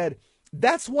just said.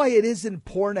 That's why it is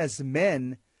important as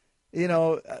men, be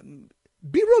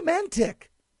romantic.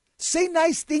 Say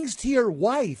nice things to your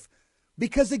wife.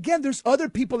 Because, again, there's other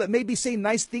people that may be saying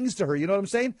nice things to her. You know what I'm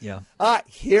saying? Yeah.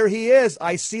 Here he is.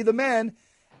 I see the man.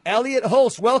 Elliot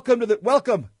Hulse, welcome to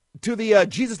the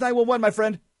Jesus 911, my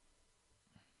friend.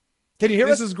 Can you hear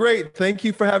us? This is great. Thank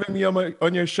you for having me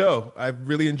on your show. I've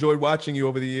really enjoyed watching you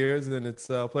over the years, and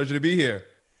it's a pleasure to be here.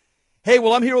 Hey,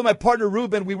 well, I'm here with my partner,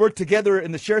 Ruben. We worked together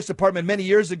in the Sheriff's Department many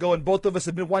years ago, and both of us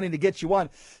have been wanting to get you on.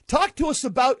 Talk to us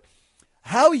about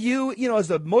how you,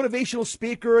 as a motivational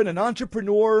speaker and an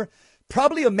entrepreneur,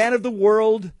 probably a man of the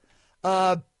world,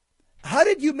 how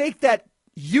did you make that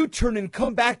U-turn and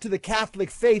come back to the Catholic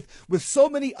faith with so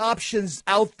many options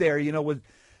out there,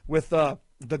 with the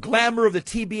glamour of the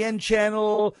TBN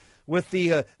channel, with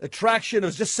the attraction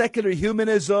of just secular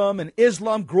humanism and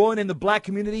Islam growing in the black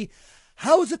community?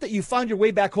 How is it that you found your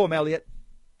way back home, Elliot?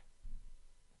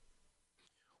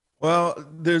 Well,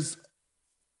 there's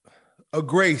a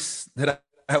grace that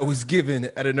I was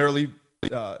given at an early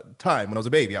time when I was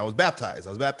a baby. I was baptized.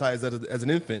 As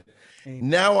an infant. Amen.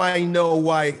 Now I know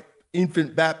why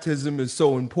infant baptism is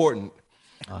so important.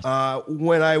 Awesome.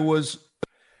 When I was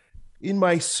in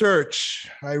my search,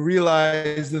 I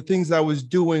realized the things I was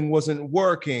doing wasn't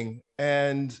working,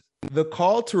 and the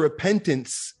call to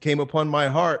repentance came upon my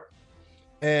heart,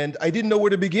 and I didn't know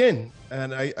where to begin.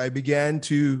 And I began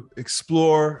to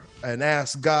explore and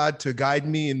ask God to guide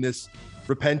me in this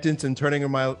repentance and turning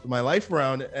my life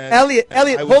around. And Elliot,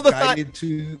 hold the thought.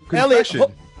 Elliot,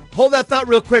 hold that thought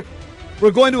real quick.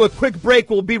 We're going to a quick break.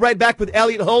 We'll be right back with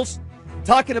Elliot Hulse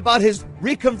talking about his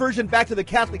reconversion back to the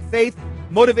Catholic faith.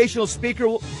 Motivational speaker.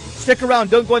 Stick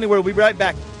around. Don't go anywhere. We'll be right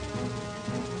back.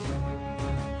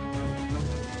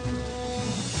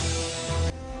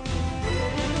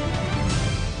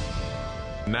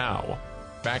 Now,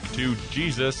 back to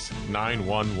Jesus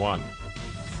 911.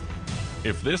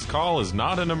 If this call is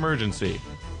not an emergency,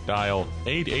 dial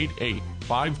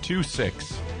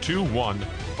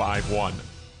 888-526-2151.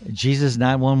 Jesus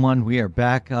 911, we are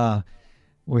back.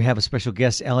 We have a special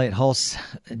guest, Elliot Hulse.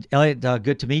 Elliot,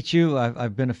 good to meet you.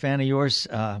 I've been a fan of yours,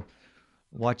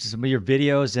 watching some of your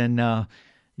videos, and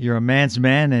you're a man's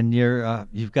man, and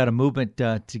you've got a movement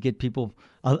to get people,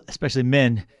 especially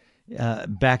men,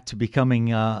 back to becoming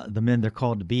the men they're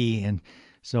called to be. And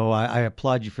so I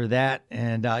applaud you for that.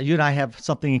 And you and I have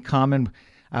something in common.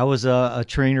 I was a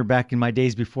trainer back in my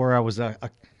days before I was a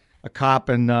cop,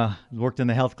 and worked in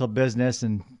the health club business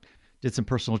and did some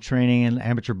personal training and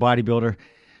amateur bodybuilder.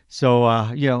 So,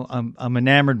 I'm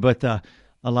enamored with a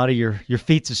lot of your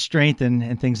feats of strength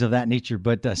and things of that nature,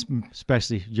 but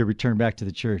especially your return back to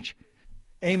the church.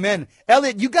 Amen.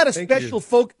 Elliot, you got a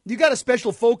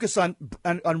special focus on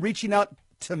reaching out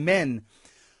to men.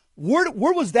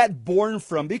 Where was that born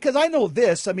from? Because I know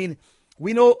this. I mean,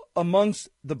 we know amongst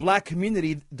the black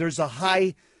community there's a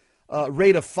high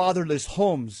rate of fatherless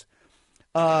homes.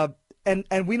 And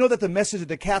we know that the message of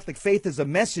the Catholic faith is a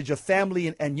message of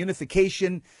family and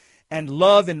unification and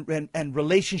love and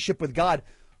relationship with God.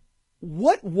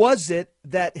 What was it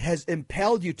that has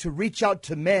impelled you to reach out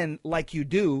to men like you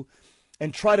do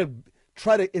and try to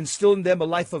instill in them a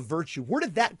life of virtue? Where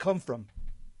did that come from?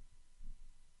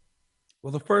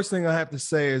 Well, the first thing I have to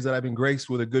say is that I've been graced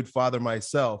with a good father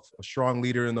myself, a strong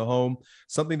leader in the home,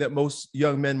 something that most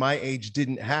young men my age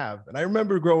didn't have. And I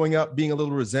remember growing up being a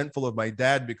little resentful of my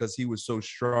dad because he was so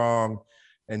strong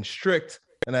and strict.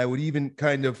 And I would even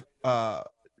kind of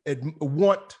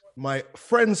want my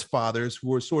friends' fathers who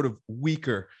were sort of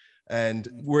weaker and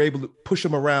were able to push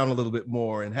them around a little bit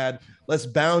more and had less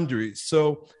boundaries.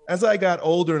 So as I got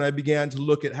older and I began to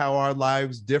look at how our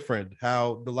lives differed,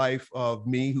 how the life of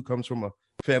me, who comes from a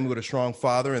family with a strong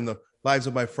father, and the lives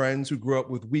of my friends who grew up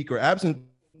with weak or absent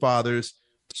fathers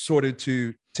sorted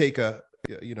to take there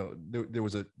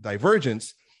was a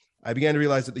divergence. I began to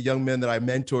realize that the young men that I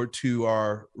mentored to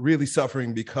are really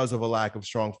suffering because of a lack of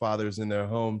strong fathers in their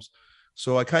homes.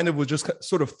 So I kind of was just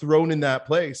sort of thrown in that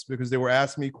place because they were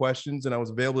asking me questions and I was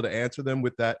available to answer them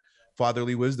with that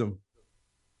fatherly wisdom.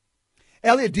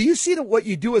 Elliot, do you see that what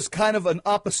you do is kind of an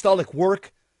apostolic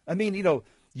work? I mean,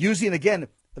 using, again,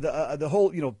 the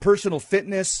whole, personal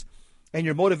fitness and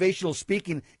your motivational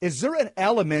speaking. Is there an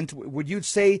element, would you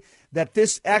say, that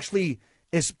this actually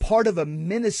is part of a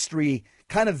ministry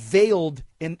kind of veiled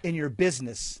in your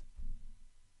business?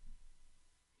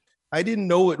 I didn't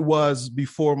know it was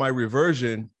before my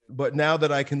reversion, but now that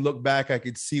I can look back, I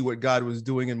could see what God was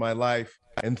doing in my life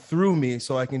and through me,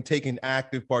 so I can take an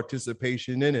active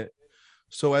participation in it.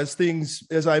 So as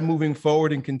I'm moving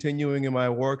forward and continuing in my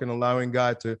work and allowing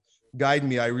God to guide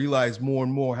me, I realize more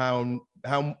and more how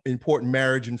important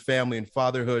marriage and family and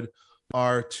fatherhood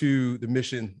are to the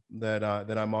mission that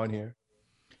I'm on here.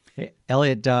 Hey,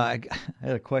 Elliot, I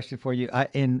had a question for you.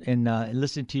 In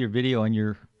listening to your video on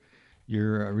your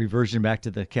reversion back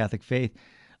to the Catholic faith,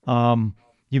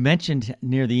 you mentioned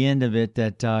near the end of it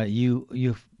that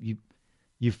you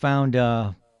found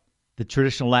the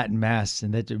traditional Latin Mass,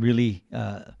 and that it really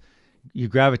you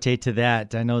gravitate to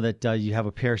that. I know that you have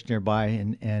a parish nearby,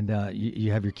 and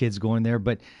you have your kids going there,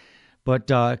 but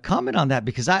comment on that,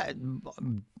 because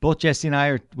both Jesse and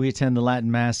I we attend the Latin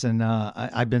Mass, and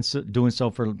I've been doing so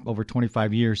for over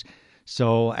 25 years.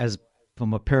 So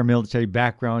from a paramilitary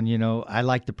background, I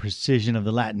like the precision of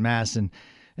the Latin Mass, and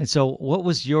so what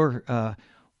was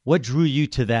what drew you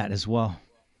to that as well?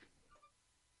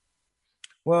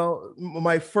 Well,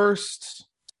 my first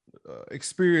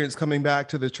experience coming back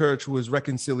to the church was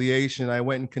reconciliation. I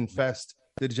went and confessed,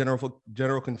 did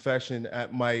general confession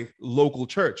at my local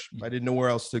church. I didn't know where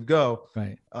else to go.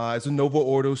 Right. It's a Novo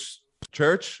Ordos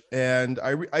church, and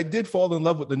I did fall in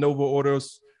love with the Novo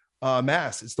Ordos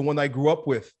Mass. It's the one I grew up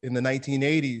with in the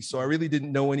 1980s, so I really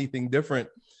didn't know anything different.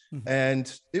 Mm-hmm.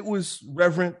 And it was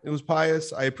reverent, it was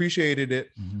pious, I appreciated it.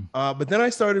 Mm-hmm. But then I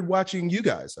started watching you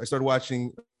guys. I started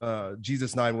watching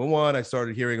Jesus 911. I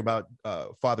started hearing about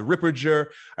Father Ripperger.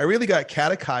 I really got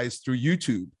catechized through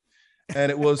YouTube.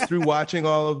 And it was through watching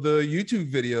all of the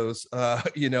YouTube videos,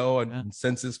 on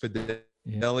Sensus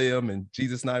Fidelium and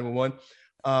Jesus 911,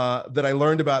 that I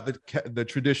learned about the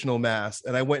traditional Mass.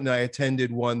 And I went and I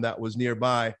attended one that was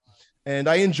nearby. And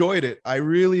I enjoyed it. I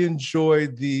really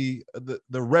enjoyed the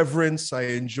reverence. I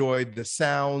enjoyed the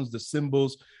sounds, the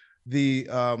symbols. There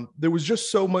was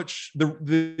just so much.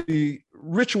 The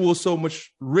ritual was so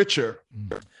much richer.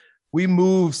 Mm. We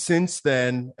moved since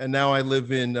then, and now I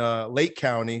live in Lake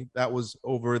County. That was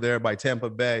over there by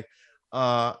Tampa Bay,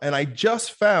 and I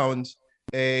just found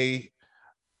a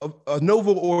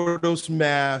Novo Ordos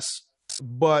Mass,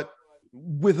 but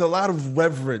with a lot of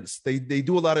reverence. They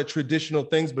do a lot of traditional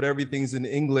things, but everything's in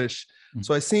English. Mm.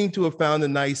 So I seem to have found a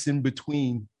nice in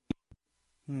between.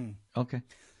 Okay,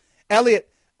 Elliot,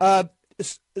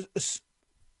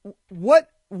 what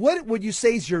would you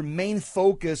say is your main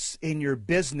focus in your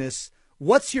business?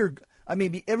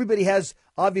 Everybody has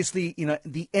obviously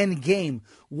the end game.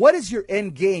 What is your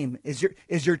end game? Is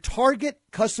your target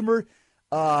customer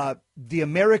the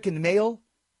American male?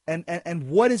 And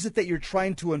what is it that you're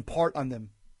trying to impart on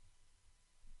them?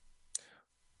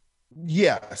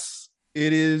 Yes,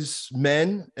 it is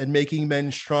men and making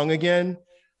men strong again.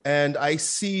 And I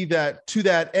see that to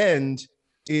that end,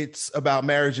 it's about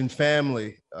marriage and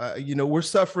family. We're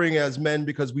suffering as men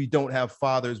because we don't have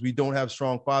fathers. We don't have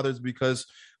strong fathers because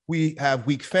we have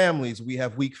weak families. We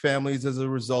have weak families as a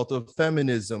result of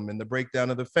feminism and the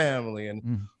breakdown of the family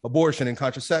and abortion and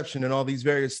contraception and all these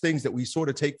various things that we sort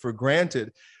of take for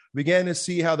granted. Began to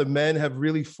see how the men have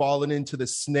really fallen into the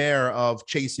snare of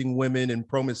chasing women and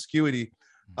promiscuity.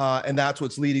 And that's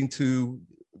what's leading to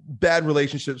bad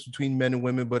relationships between men and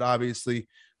women, but obviously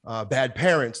bad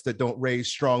parents that don't raise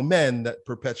strong men that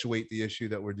perpetuate the issue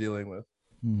that we're dealing with.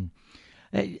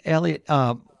 Hey, Elliot,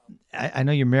 I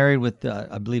know you're married with,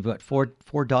 I believe,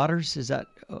 four daughters? Is that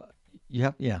you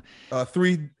have? Yeah.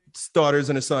 3 daughters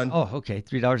and a son. Oh, okay.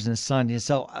 3 daughters and a son. Yeah.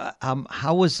 So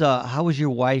how was your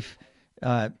wife?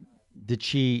 Did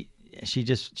she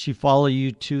follow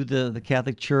you to the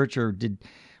Catholic Church, or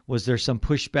was there some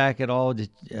pushback at all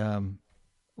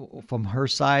from her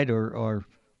side, or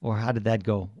how did that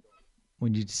go?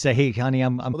 when you say, "Hey, honey,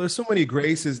 I'm Well, there's so many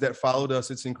graces that followed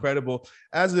us. It's incredible.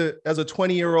 As a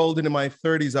 20-year-old into my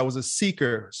 30s, I was a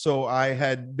seeker. So I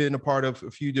had been a part of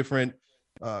a few different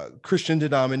Christian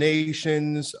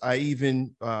denominations. I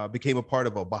even became a part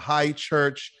of a Baha'i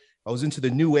church. I was into the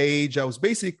New Age. I was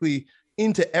basically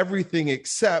into everything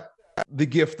except the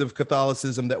gift of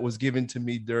Catholicism that was given to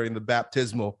me during the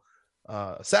baptismal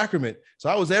sacrament.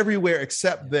 So I was everywhere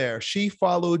except there. She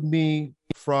followed me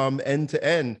from end to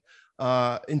end.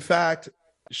 In fact,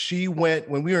 she went,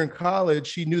 when we were in college,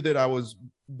 she knew that I was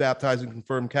baptized and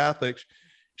confirmed Catholic.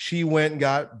 She went and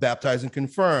got baptized and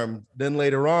confirmed. Then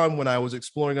later on, when I was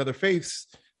exploring other faiths,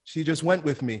 she just went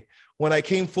with me. When I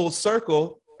came full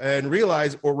circle and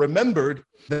realized or remembered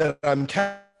that I'm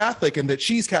Catholic and that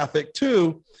she's Catholic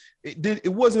too,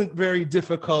 it wasn't very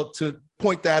difficult to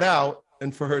point that out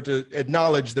and for her to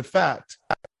acknowledge the fact.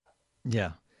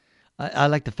 Yeah. I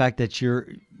like the fact that you're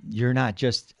not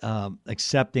just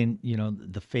accepting,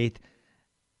 the faith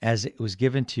as it was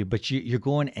given to you, but you're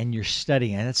going and you're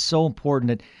studying, and it's so important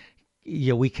that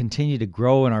we continue to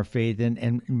grow in our faith.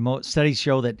 And studies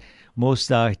show that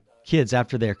most kids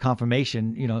after their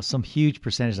confirmation, some huge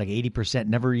percentage, like 80%,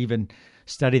 never even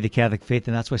study the Catholic faith,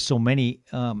 and that's why so many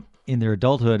in their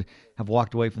adulthood have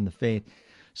walked away from the faith.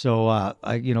 So,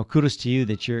 kudos to you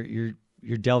that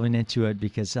you're delving into it,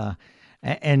 because.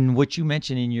 And what you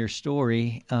mentioned in your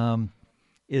story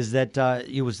is that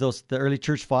it was the early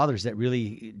church fathers that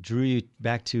really drew you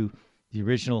back to the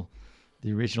original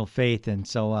faith. And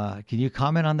so, can you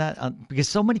comment on that? Because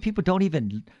so many people don't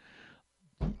even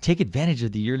take advantage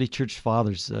of the early church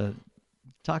fathers.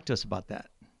 Talk to us about that.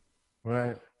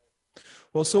 Right.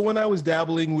 Well, so when I was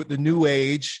dabbling with the New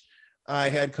Age, I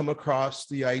had come across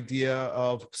the idea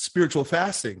of spiritual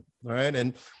fasting, right?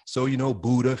 And so,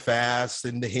 Buddha fasts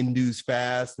and the Hindus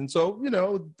fast. And so,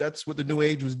 that's what the New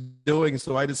Age was doing.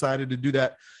 So I decided to do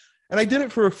that. And I did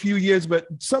it for a few years, but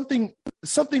something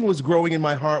was growing in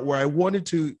my heart where I wanted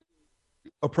to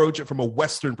approach it from a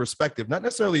Western perspective, not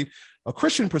necessarily a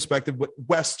Christian perspective, but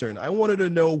Western. I wanted to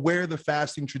know where the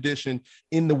fasting tradition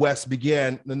in the West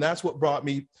began. And that's what brought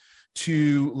me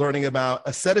to learning about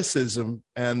asceticism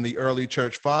and the early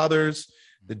church fathers,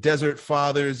 the desert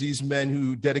fathers, these men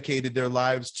who dedicated their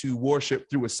lives to worship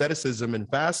through asceticism and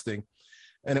fasting.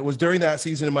 And it was during that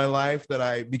season of my life that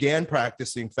I began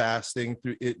practicing fasting,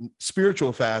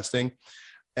 spiritual fasting,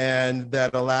 and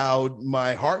that allowed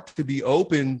my heart to be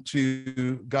open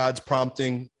to God's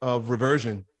prompting of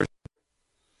reversion.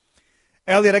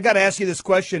 Elliot, I got to ask you this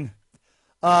question.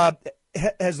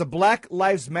 Has the Black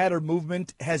Lives Matter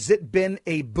movement, has it been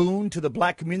a boon to the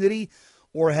Black community,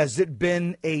 or has it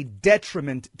been a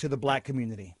detriment to the Black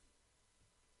community?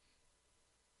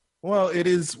 Well, it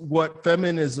is what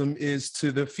feminism is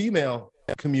to the female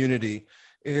community.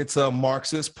 It's a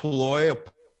Marxist ploy, a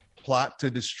plot to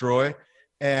destroy,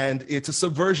 and it's a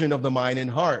subversion of the mind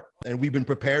and heart. And we've been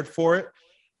prepared for it,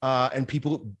 and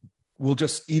people will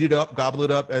just eat it up, gobble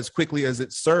it up as quickly as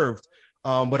it's served.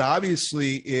 But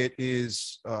obviously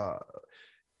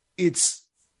it's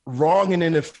wrong and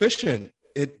inefficient.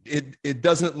 It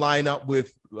doesn't line up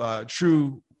with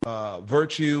true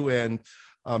virtue and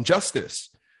justice.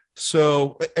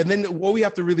 So, and then what we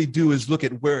have to really do is look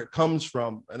at where it comes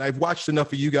from. And I've watched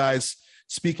enough of you guys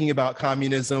speaking about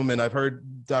communism, and I've heard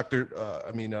Chad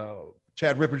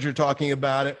Ripperger talking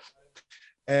about it.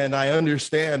 And I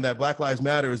understand that Black Lives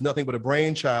Matter is nothing but a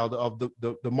brainchild of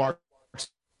the Marxist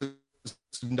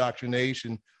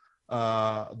indoctrination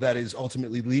that is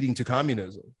ultimately leading to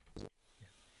communism.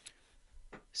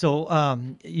 So,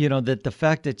 that the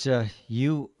fact that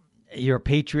you're a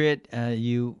patriot,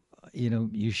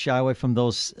 you shy away from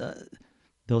those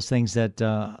things that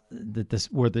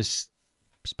where this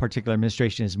particular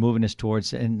administration is moving us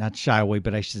towards, and not shy away,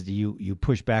 but I should say you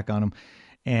push back on them,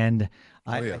 and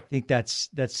I think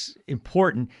that's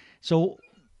important. So,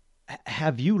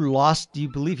 have you lost? Do you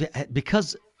believe,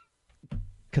 because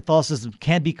Catholicism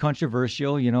can be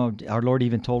controversial? Our Lord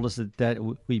even told us that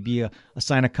would be a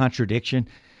sign of contradiction.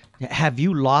 Have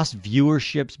you lost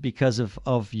viewerships because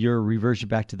of your reversion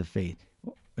back to the faith?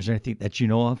 Is there anything that you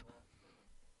know of?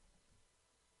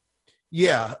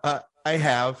 Yeah, I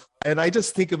have. And I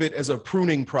just think of it as a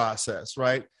pruning process,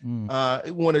 right?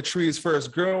 When a tree is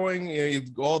first growing,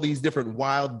 you've all these different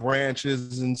wild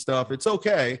branches and stuff. It's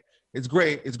okay. It's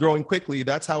great. It's growing quickly.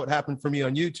 That's how it happened for me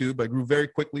on YouTube. I grew very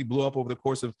quickly, blew up over the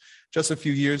course of just a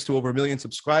few years to over 1 million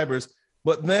subscribers.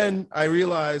 But then I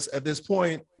realized at this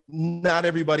point, not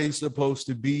everybody's supposed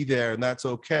to be there, and that's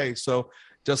okay. So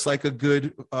just like a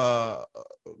good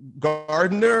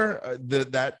gardener,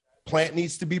 that plant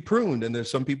needs to be pruned, and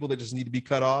there's some people that just need to be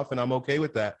cut off, and I'm okay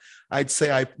with that. I'd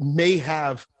say I may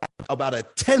have about a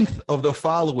tenth of the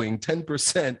following,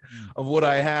 10% of what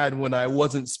I had when I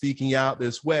wasn't speaking out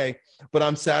this way, but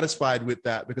I'm satisfied with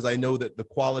that because I know that the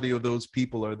quality of those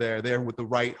people are there. They're with the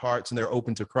right hearts, and they're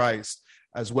open to Christ,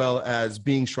 as well as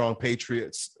being strong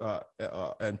patriots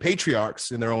and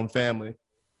patriarchs in their own family.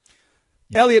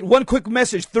 Elliot, one quick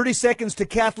message, 30 seconds to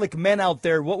Catholic men out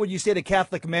there. What would you say to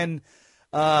Catholic men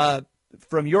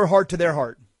from your heart to their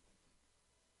heart?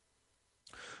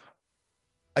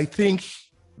 I think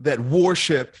that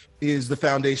worship is the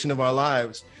foundation of our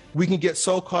lives. We can get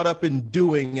so caught up in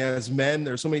doing as men.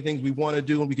 There's so many things we want to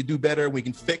do and we can do better. We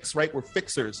can fix, right? We're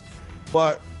fixers.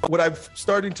 But what I've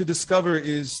started to discover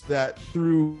is that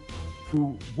through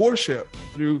worship,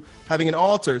 through having an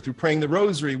altar, through praying the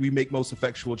rosary, we make most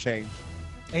effectual change.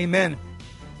 Amen.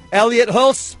 Elliot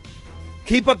Hulse,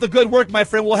 keep up the good work, my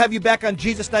friend. We'll have you back on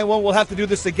Jesus 9-1. We'll have to do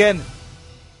this again.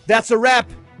 That's a wrap.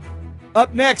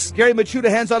 Up next, Gary Michuta,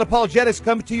 Hands On Apologetics,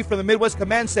 coming to you from the Midwest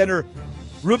Command Center.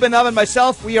 Ruben Av and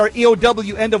myself, we are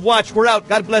EOW, End of Watch. We're out.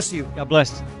 God bless you. God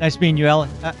bless. Nice meeting you,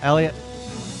 Elliot.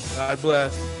 God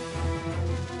bless.